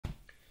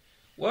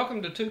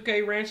Welcome to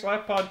 2K Ranch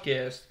Life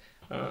Podcast.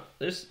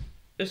 This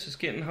is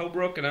Kenton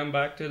Holbrook, and I'm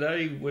back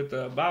today with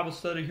a Bible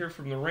study here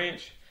from the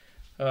ranch.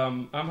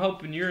 I'm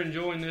hoping you're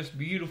enjoying this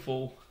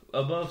beautiful,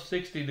 above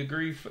 60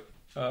 degree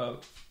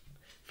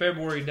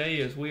February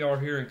day as we are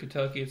here in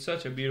Kentucky. It's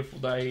such a beautiful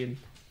day, and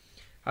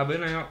I've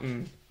been out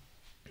and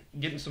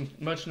getting some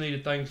much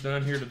needed things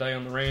done here today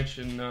on the ranch,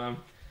 and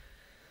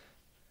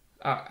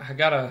I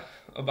got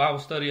a Bible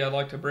study I'd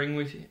like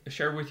to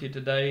share with you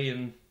today,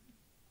 and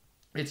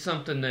it's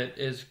something that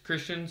as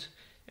Christians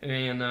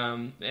and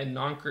non,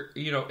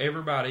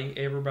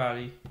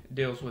 everybody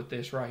deals with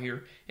this right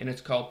here, and it's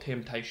called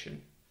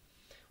temptation.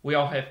 We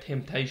all have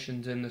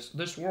temptations, and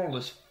this world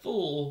is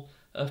full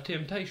of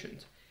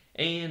temptations,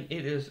 and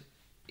it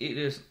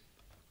is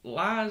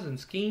lies and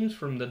schemes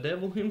from the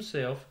devil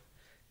himself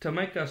to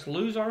make us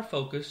lose our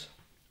focus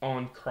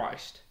on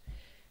Christ.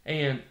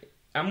 And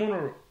I'm going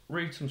to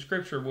read some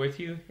scripture with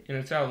you, and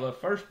it's out of the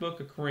first book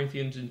of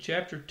Corinthians in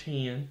chapter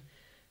 10.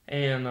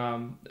 And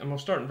I'm going to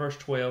start in verse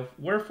 12.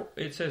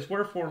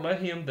 Wherefore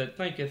let him that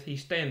thinketh he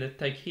standeth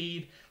take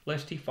heed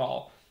lest he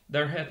fall.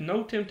 There hath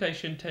no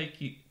temptation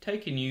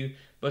taken you,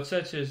 but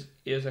such as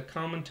is a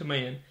common to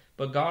man.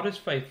 But God is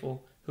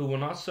faithful, who will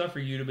not suffer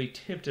you to be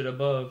tempted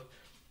above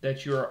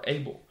that you are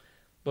able,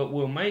 but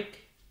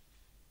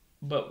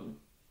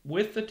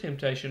with the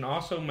temptation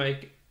also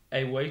make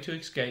a way to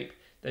escape,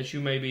 that you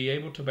may be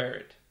able to bear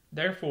it.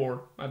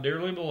 Therefore, my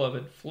dearly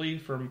beloved, flee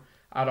from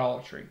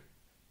idolatry.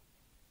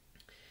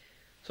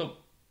 So,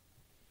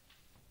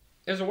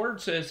 as the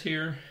word says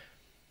here,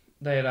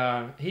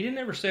 that he didn't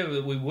ever say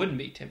that we wouldn't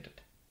be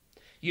tempted.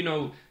 You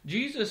know,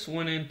 Jesus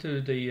went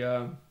into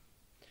the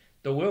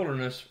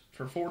wilderness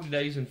for 40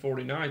 days and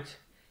 40 nights,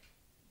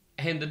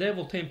 and the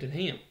devil tempted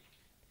him.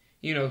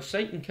 You know,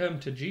 Satan come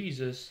to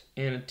Jesus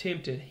and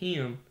tempted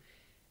him.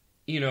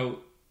 You know,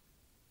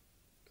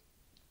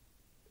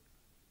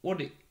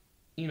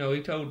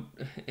 he told,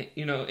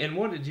 and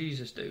what did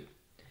Jesus do?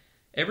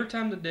 Every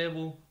time the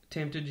devil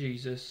tempted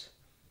Jesus,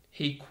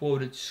 he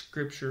quoted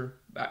scripture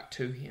back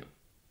to him.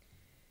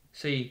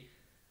 See,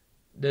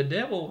 the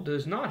devil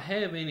does not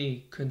have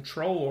any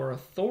control or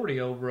authority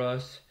over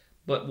us,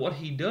 but what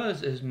he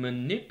does is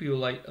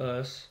manipulate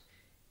us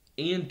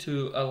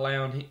into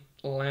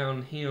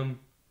allowing him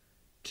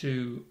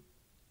to...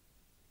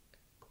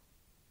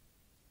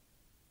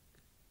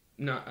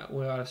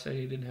 I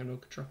say he didn't have no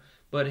control,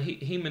 but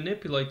he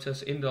manipulates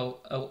us into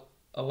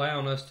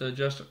allowing us to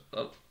adjust...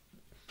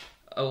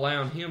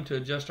 allowing him to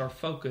adjust our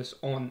focus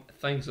on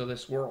things of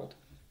this world.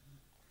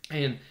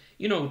 And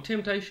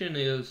temptation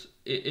is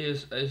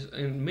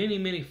in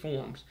many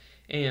forms.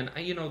 And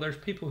there's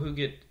people who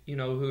get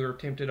who are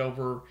tempted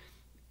over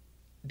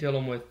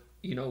dealing with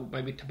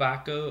maybe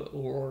tobacco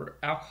or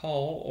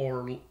alcohol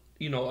or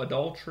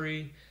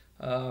adultery,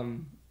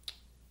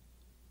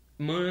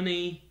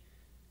 money.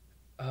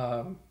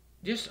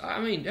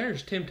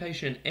 There's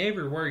temptation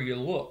everywhere you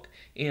look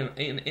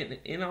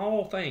in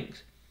all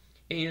things.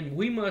 And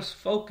we must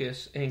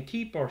focus and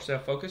keep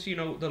ourselves focused.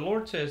 The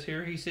Lord says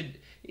here, He said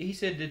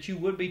that you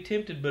would be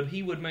tempted, but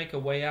He would make a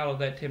way out of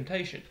that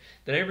temptation.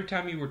 That every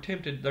time you were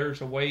tempted,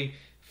 there's a way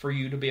for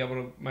you to be able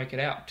to make it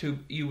out.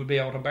 You would be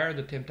able to bear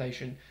the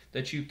temptation.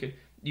 That you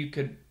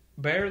could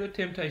bear the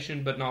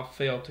temptation, but not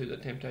fail to the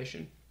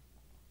temptation.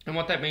 And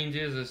what that means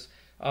is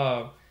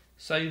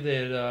say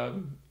that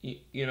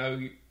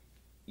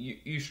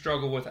you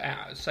struggle with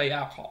say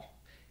alcohol,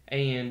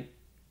 and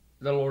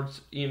the Lord's,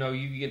 you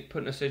get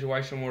put in a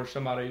situation where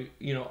somebody,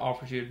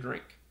 offers you a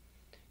drink.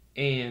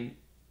 And,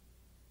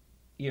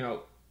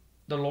 the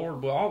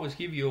Lord will always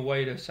give you a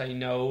way to say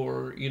no,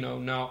 or,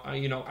 no,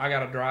 I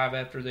got to drive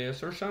after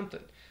this or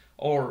something.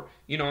 Or,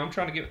 I'm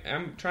trying to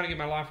get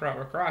my life right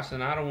with Christ,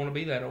 and I don't want to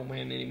be that old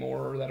man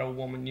anymore or that old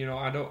woman.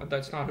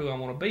 That's not who I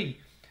want to be.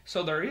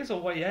 So there is a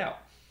way out.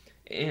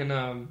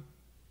 And,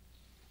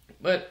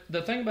 but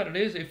the thing about it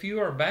is, if you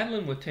are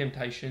battling with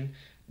temptation,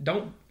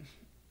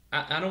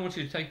 I don't want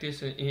you to take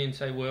this and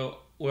say, well,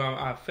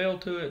 I fell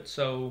to it,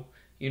 so,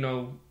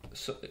 and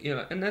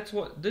that's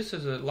what, this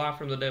is a lie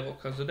from the devil,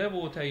 because the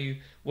devil will tell you,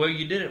 well,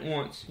 you did it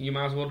once, you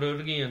might as well do it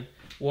again,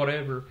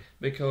 whatever,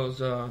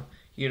 because,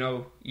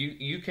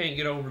 you can't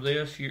get over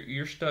this,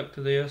 you're stuck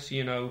to this,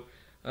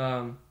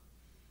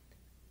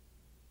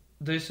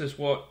 this is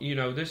what,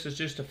 this is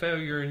just a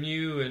failure in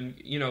you, and,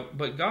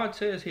 but God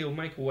says He'll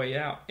make a way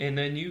out, and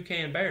then you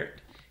can bear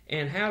it.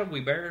 And how do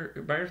we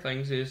bear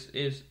things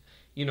is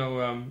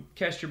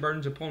cast your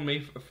burdens upon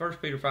me. 1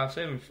 Peter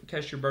 5:7.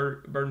 Cast your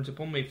burdens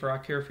upon me, for I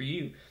care for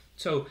you.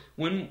 So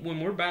when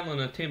we're battling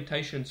a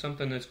temptation,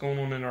 something that's going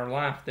on in our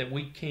life that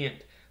we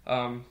can't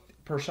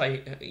per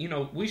se,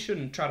 we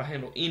shouldn't try to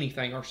handle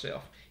anything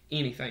ourselves,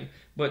 anything.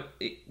 But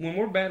when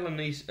we're battling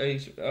these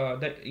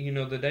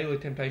the daily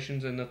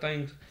temptations and the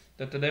things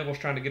that the devil's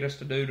trying to get us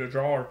to do to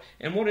draw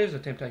and what is a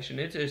temptation?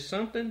 It is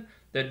something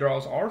that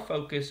draws our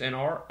focus and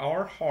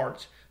our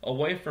hearts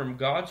away from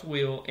God's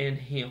will and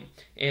Him.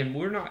 And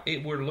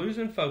we're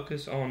losing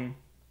focus on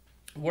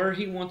where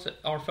He wants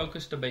our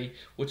focus to be,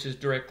 which is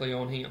directly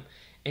on Him.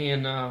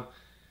 And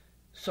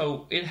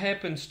So it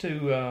happens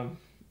to,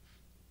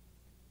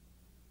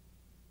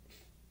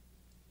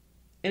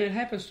 and it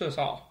happens to us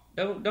all.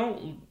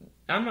 Don't.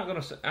 I'm not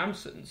gonna. I'm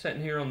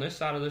sitting here on this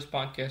side of this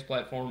podcast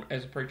platform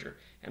as a preacher,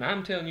 and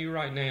I'm telling you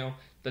right now,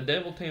 the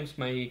devil tempts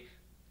me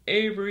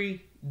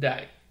every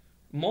day,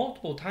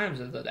 multiple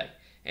times of the day,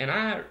 and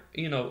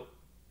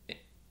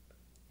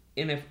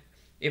and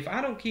if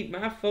I don't keep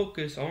my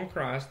focus on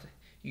Christ,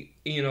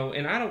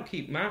 and I don't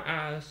keep my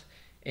eyes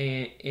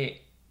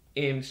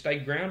and stay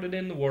grounded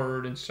in the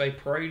Word and stay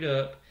prayed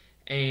up,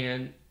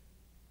 and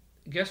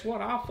guess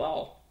what? I'll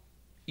fall.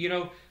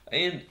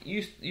 And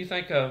you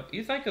think of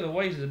the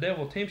ways the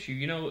devil tempts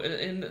you.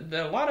 And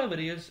a lot of it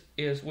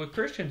is with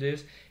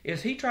Christians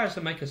is he tries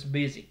to make us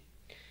busy.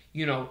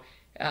 And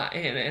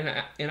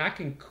I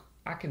can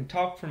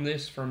talk from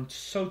this from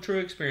so true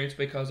experience,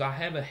 because I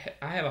have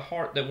a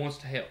heart that wants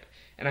to help,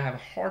 and I have a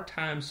hard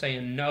time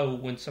saying no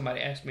when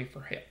somebody asks me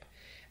for help.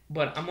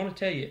 But I'm going to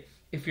tell you,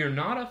 if you're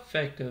not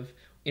effective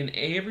in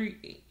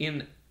every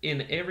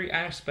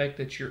aspect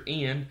that you're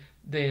in,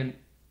 then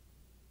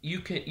you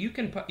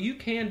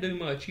can do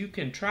much. You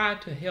can try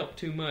to help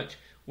too much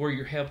where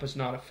your help is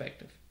not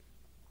effective.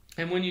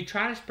 And when you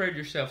try to spread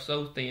yourself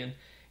so thin,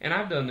 and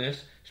I've done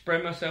this,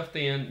 spread myself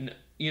thin,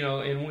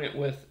 and went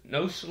with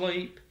no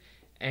sleep,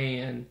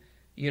 and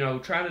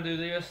try to do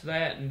this,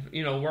 that,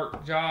 and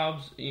work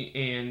jobs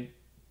and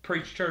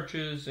preach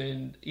churches,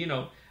 and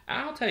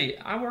I'll tell you,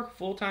 I work a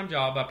full-time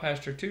job. I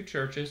pastor 2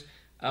 churches.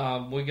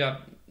 We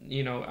got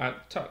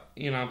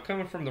I'm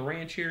coming from the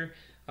ranch here.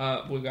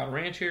 We've got a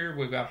ranch here.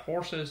 We've got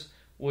horses.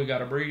 We've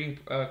got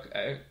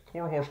a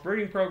quarter horse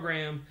breeding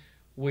program.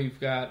 We've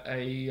got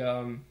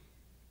I'm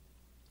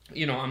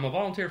a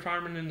volunteer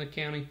fireman in the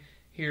county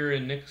here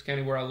in Nicholas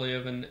County where I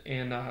live, and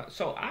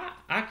so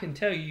I can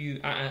tell you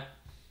I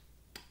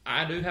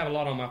do have a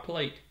lot on my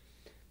plate,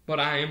 but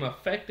I am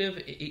effective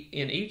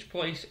in each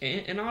place,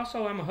 and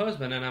also I'm a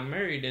husband and I'm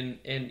married, and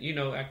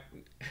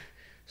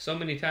so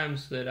many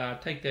times that I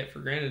take that for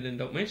granted and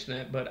don't mention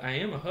that, but I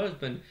am a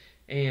husband.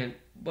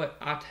 But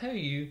I tell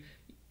you,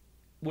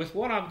 with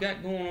what I've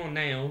got going on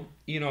now,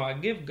 I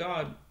give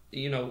God,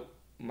 you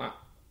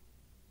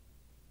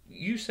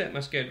set my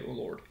schedule,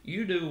 Lord.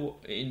 You do,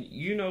 and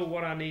you know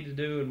what I need to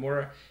do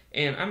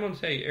and I'm going to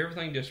tell you,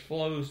 everything just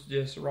flows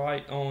just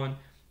right on.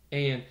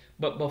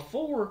 But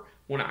before,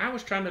 when I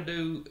was trying to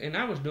do, and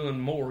I was doing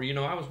more,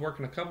 I was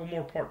working a couple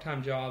more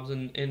part-time jobs,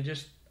 and I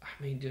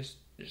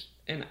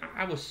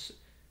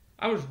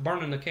was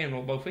burning the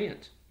candle at both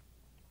ends.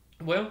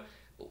 Well,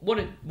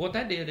 what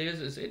that did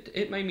is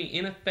it made me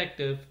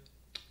ineffective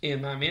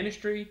in my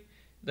ministry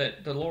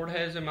that the Lord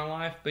has in my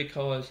life,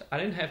 because I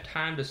didn't have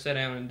time to sit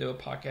down and do a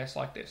podcast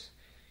like this.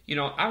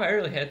 I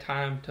barely had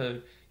time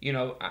to,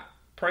 I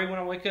pray when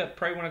I wake up,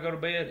 pray when I go to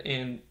bed,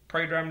 and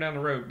pray driving down the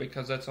road,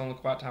 because that's the only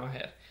quiet time I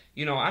had.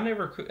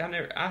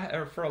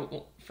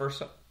 For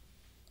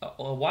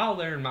a while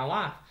there in my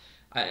life,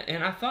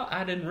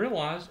 I didn't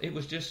realize it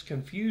was just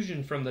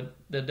confusion from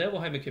the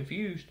devil had me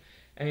confused,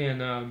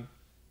 and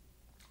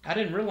I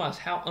didn't realize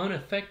how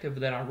ineffective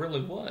that I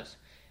really was.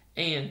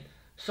 And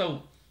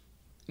so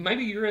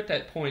maybe you're at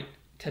that point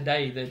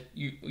today that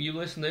you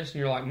listen to this and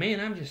you're like,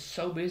 man, I'm just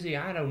so busy.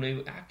 I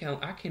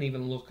can't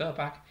even look up.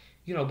 I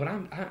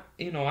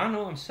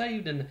know I'm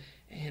saved, and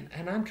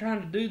I'm trying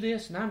to do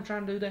this and I'm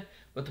trying to do that.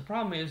 But the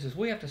problem is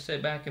we have to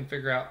sit back and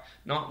figure out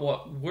not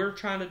what we're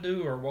trying to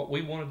do or what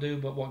we want to do,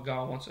 but what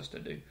God wants us to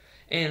do.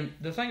 And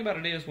the thing about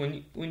it is,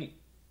 when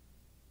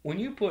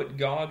you put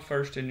God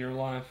first in your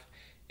life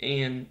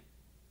and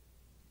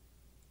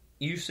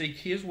you seek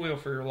His will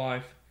for your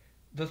life,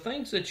 the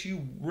things that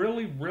you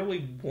really,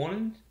 really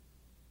wanted,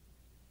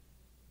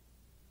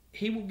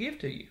 He will give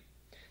to you.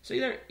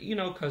 See,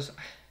 because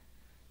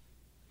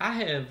I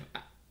have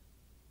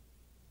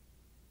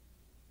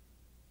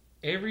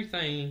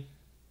everything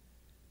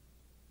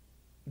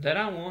that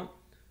I want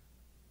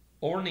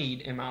or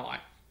need in my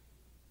life.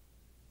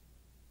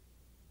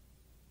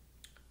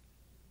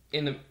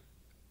 And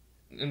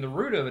the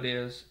root of it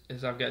is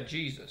I've got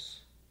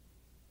Jesus.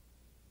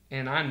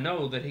 And I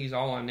know that He's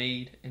all I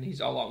need and He's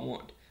all I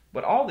want.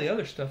 But all the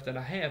other stuff that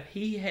I have,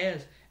 He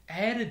has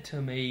added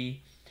to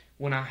me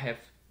when I have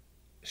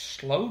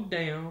slowed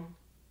down,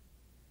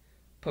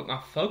 put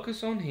my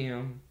focus on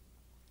Him,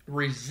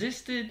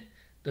 resisted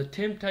the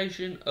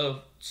temptation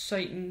of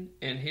Satan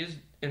and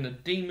the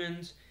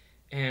demons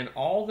and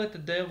all that the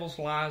devil's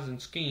lies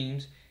and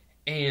schemes,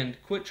 and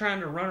quit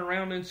trying to run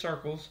around in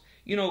circles.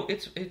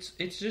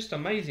 It's just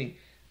amazing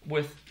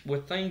with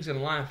things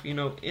in life,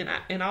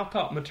 and I'll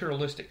talk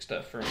materialistic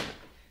stuff for a minute.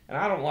 And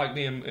I don't like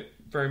being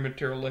very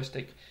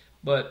materialistic,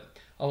 but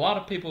a lot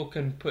of people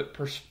can put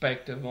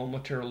perspective on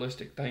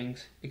materialistic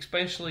things,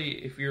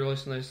 especially if you're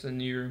listening to this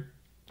and you're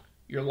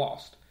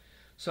lost.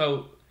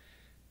 So,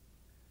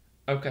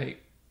 okay,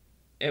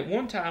 at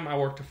one time I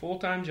worked a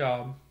full-time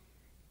job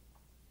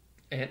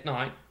at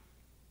night.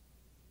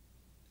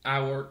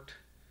 I worked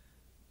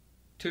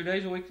 2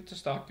 days a week at the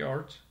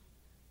stockyards,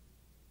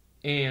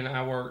 and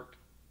I worked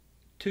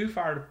a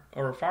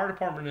fire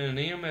department and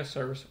an EMS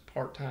service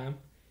part-time,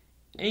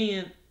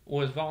 and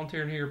was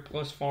volunteering here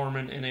plus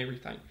farming and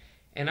everything.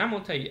 And I'm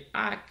going to tell you,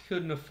 I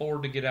couldn't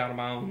afford to get out of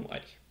my own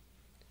way.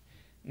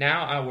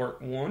 Now I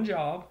work one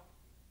job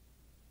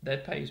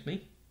that pays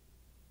me.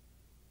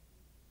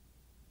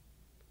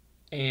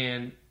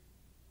 And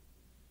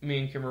me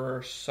and Kimber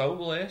are so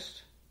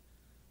blessed.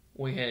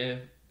 We have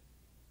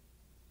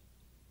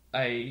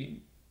we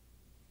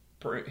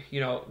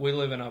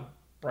live in a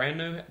brand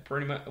new,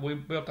 pretty much, we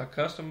built a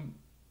custom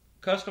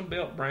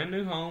built brand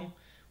new home.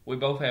 We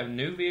both have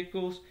new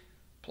vehicles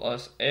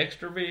plus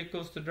extra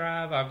vehicles to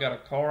drive. I've got a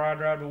car I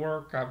drive to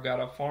work. I've got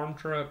a farm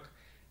truck.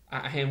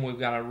 And we've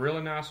got a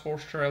really nice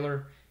horse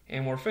trailer.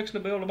 And we're fixing to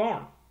build a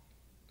barn.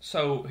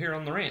 So, here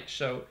on the ranch.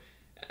 So,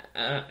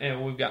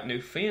 and we've got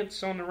new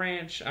fence on the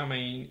ranch. I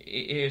mean,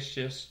 it's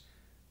just...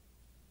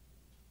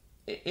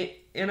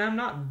 and I'm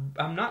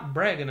not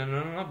bragging and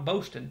I'm not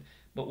boasting.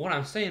 But what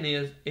I'm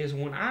saying is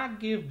when I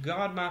give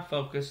God my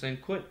focus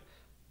and quit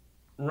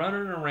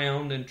running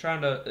around and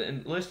trying to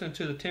and listening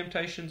to the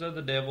temptations of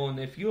the devil, and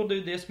if you'll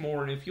do this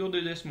more and if you'll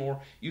do this more,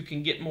 you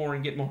can get more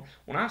and get more.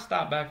 When I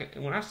sat back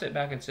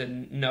and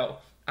said, no,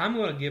 I'm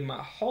going to give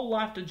my whole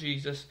life to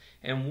Jesus,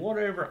 and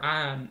whatever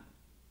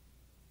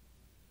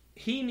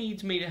He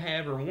needs me to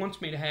have or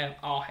wants me to have,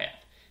 I'll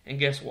have. And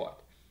guess what?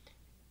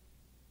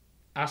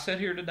 I sit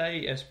here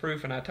today as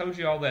proof, and I told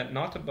you all that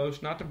not to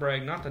boast, not to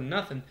brag, not to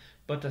nothing,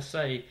 but to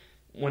say,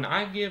 when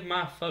I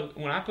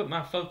put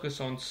my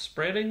focus on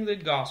spreading the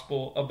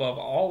gospel above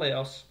all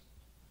else,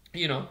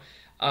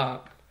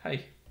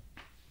 hey,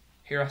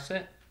 here I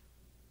sit.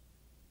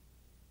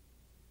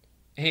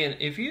 And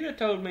if you'd have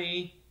told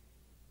me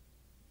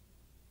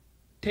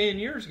 10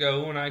 years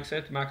ago when I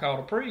accepted my call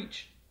to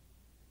preach,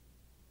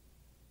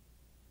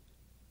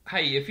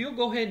 hey, if you'll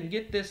go ahead and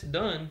get this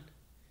done,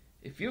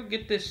 if you'll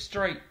get this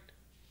straight,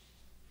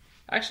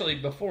 actually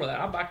before that,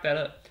 I'll back that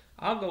up.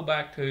 I'll go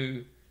back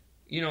to,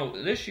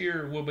 this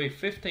year will be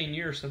 15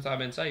 years since I've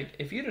been saved.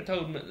 If you'd have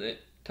told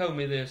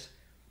me this,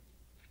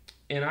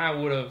 and I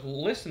would have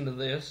listened to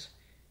this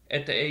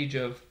at the age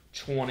of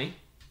 20,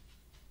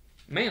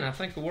 man, I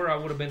think of where I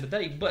would have been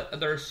today. But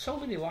there are so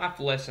many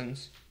life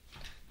lessons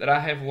that I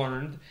have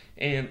learned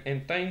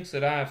and things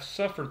that I've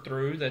suffered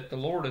through that the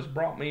Lord has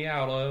brought me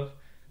out of.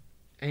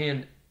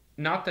 And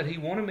not that He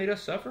wanted me to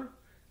suffer,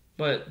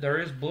 but there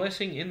is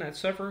blessing in that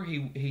suffer.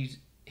 He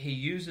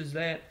uses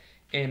that.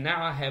 And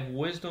now I have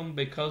wisdom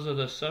because of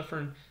the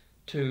suffering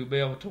to be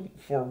able to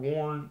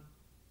forewarn,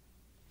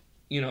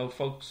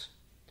 folks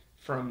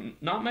from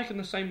not making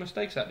the same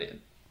mistakes I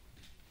did.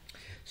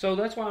 So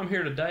that's why I'm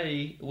here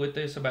today with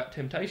this about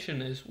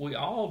temptation. Is we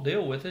all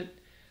deal with it,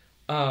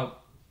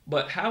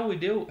 but how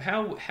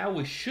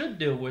we should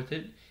deal with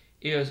it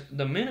is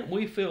the minute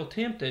we feel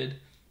tempted,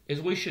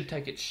 is we should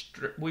take it.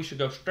 We should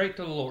go straight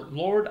to the Lord.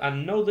 Lord, I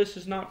know this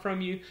is not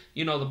from you.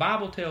 The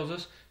Bible tells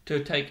us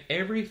to take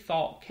every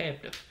thought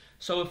captive.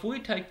 So if we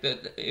take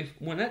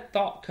when that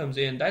thought comes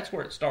in, that's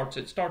where it starts.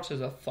 It starts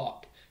as a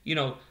thought.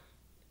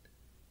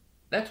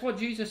 That's what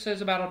Jesus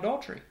says about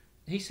adultery.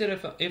 He said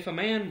if a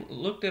man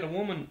looked at a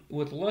woman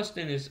with lust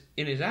in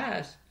his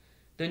eyes,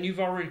 then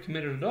you've already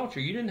committed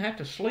adultery. You didn't have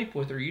to sleep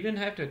with her. You didn't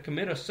have to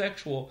commit a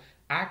sexual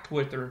act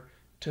with her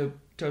to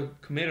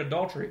commit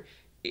adultery.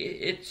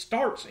 It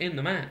starts in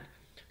the mind.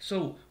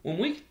 So when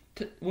we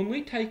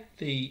take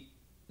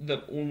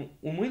when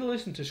we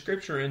listen to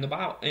Scripture in the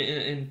Bible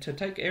and to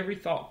take every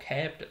thought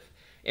captive,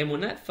 and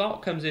when that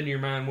thought comes into your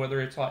mind,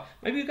 whether it's like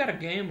maybe you've got a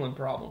gambling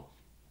problem,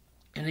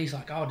 and he's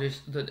like,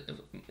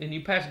 and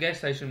you pass a gas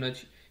station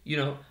that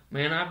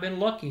man, I've been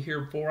lucky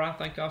here before. I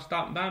think I'll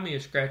stop and buy me a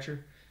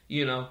scratcher,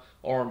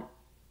 or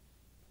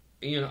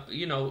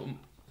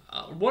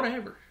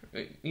whatever,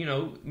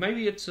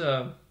 maybe it's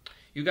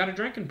you got a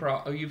drinking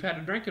problem. You've had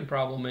a drinking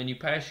problem, and you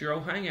pass your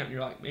old hangout, and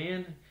you're like,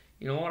 man,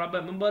 you know what? I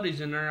bet my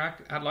buddy's in there.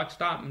 I'd like to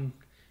stop and,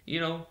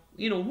 one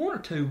or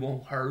two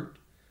won't hurt.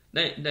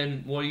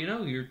 Then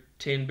you're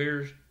 10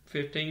 beers,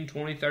 15,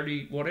 20,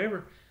 30,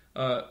 whatever.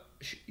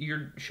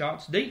 Your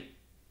shot's deep,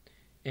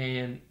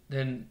 and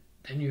then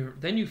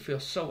you feel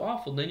so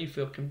awful. Then you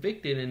feel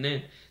convicted,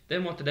 and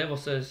then what the devil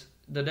says?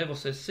 The devil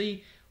says,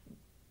 see,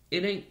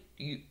 it ain't.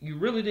 You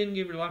really didn't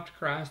give your life to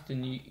Christ,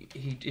 and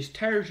he just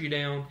tears you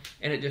down,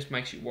 and it just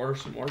makes you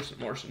worse and worse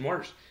and worse and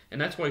worse. And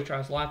that's why he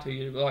tries to lie to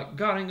you. Like,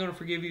 God ain't going to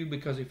forgive you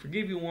because He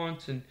forgave you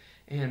once, and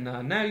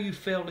now you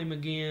failed Him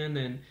again,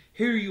 and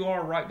here you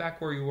are right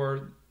back where you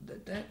were.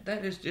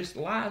 That is just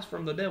lies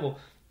from the devil.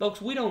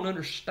 Folks, we don't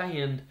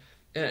understand,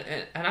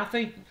 and I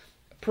think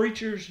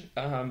preachers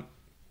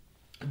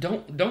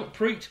don't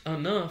preach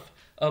enough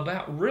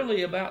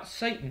about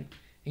Satan.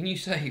 And you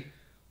say,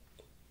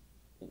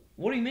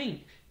 what do you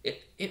mean?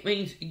 It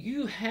means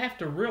you have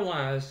to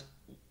realize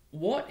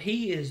what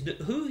he is,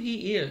 who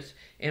he is,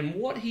 and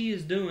what he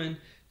is doing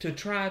to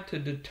try to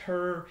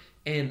deter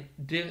and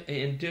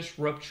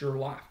disrupt your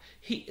life.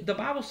 The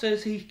Bible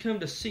says He's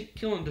come to seek,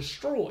 kill, and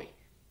destroy.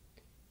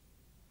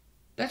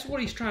 That's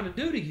what he's trying to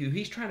do to you.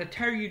 He's trying to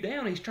tear you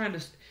down. He's trying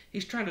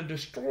to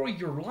destroy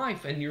your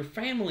life and your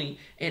family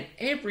and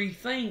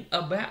everything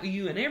about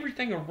you and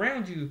everything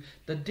around you.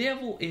 The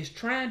devil is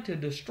trying to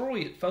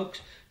destroy it,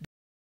 folks.